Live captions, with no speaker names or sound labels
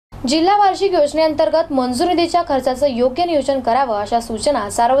जिल्हा वार्षिक योजनेअंतर्गत मंजूर निधीच्या खर्चाचं योग्य नियोजन करावं अशा सूचना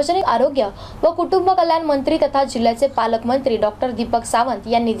सार्वजनिक आरोग्य व कुटुंब कल्याण मंत्री तथा जिल्ह्याचे पालकमंत्री डॉक्टर दीपक सावंत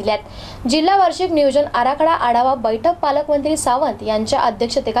यांनी दिल्यात। जिल्हा वार्षिक नियोजन आराखडा आढावा बैठक पालकमंत्री सावंत यांच्या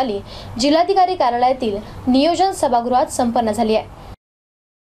अध्यक्षतेखाली जिल्हाधिकारी कार्यालयातील नियोजन सभागृहात संपन्न झाली आहे।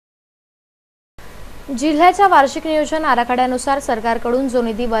 जिल्ह्याच्या वार्षिक नियोजन आराखड्यानुसार सरकारकडून जो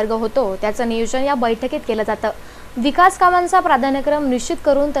निधी वर्ग होतो त्याचं नियोजन या बैठकीत केलं जातं। विकास कामांचा प्राधान्यक्रम निश्चित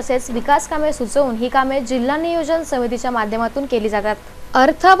करून तसेच विकास कामे सुचवून ही कामे जिल्हा नियोजन समितीच्या माध्यमातून केली जातात।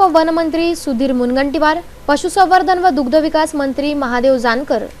 अर्थ व वन मंत्री सुधीर मुनगंटीवार, पशुसंवर्धन व दुग्ध विकास मंत्री महादेव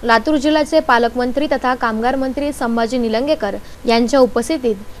जानकर, लातूर जिल्ह्याचे पालकमंत्री तथा कामगार मंत्री संभाजी निलंगेकर यांच्या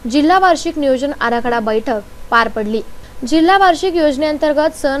उपस्थितीत जिल्हा वार्षिक नियोजन आराखडा बैठक पार पडली। जिल्हा वार्षिक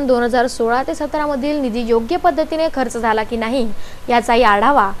योजनेअंतर्गत सन 2016 ते 17 मधील निधी योग्य पद्धतीने खर्च झाला की नाही याचाही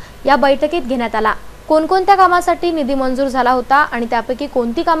आढावा या बैठकीत घेण्यात आला। कोणकोणत्या कामासाठी निधी मंजूर झाला होता आणि त्यापैकी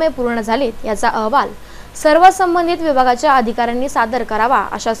कोणती कामे पूर्ण झालीत याचा अहवाल सर्व संबंधित विभागाच्या अधिकाऱ्यांनी सादर करावा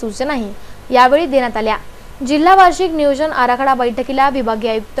अशा सूचनाही यावेळी देण्यात आल्या। जिल्हा वार्षिक नियोजन आराखडा बैठकीला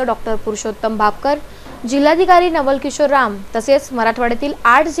विभागीय आयुक्त डॉक्टर पुरुषोत्तम भापकर, जिल्हाधिकारी नवल किशोर राम तसेच मराठवाड्यातील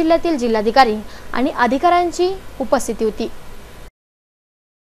 8 जिल्ह्यातील जिल्हाधिकारी आणि अधिकाऱ्यांची उपस्थिती होती।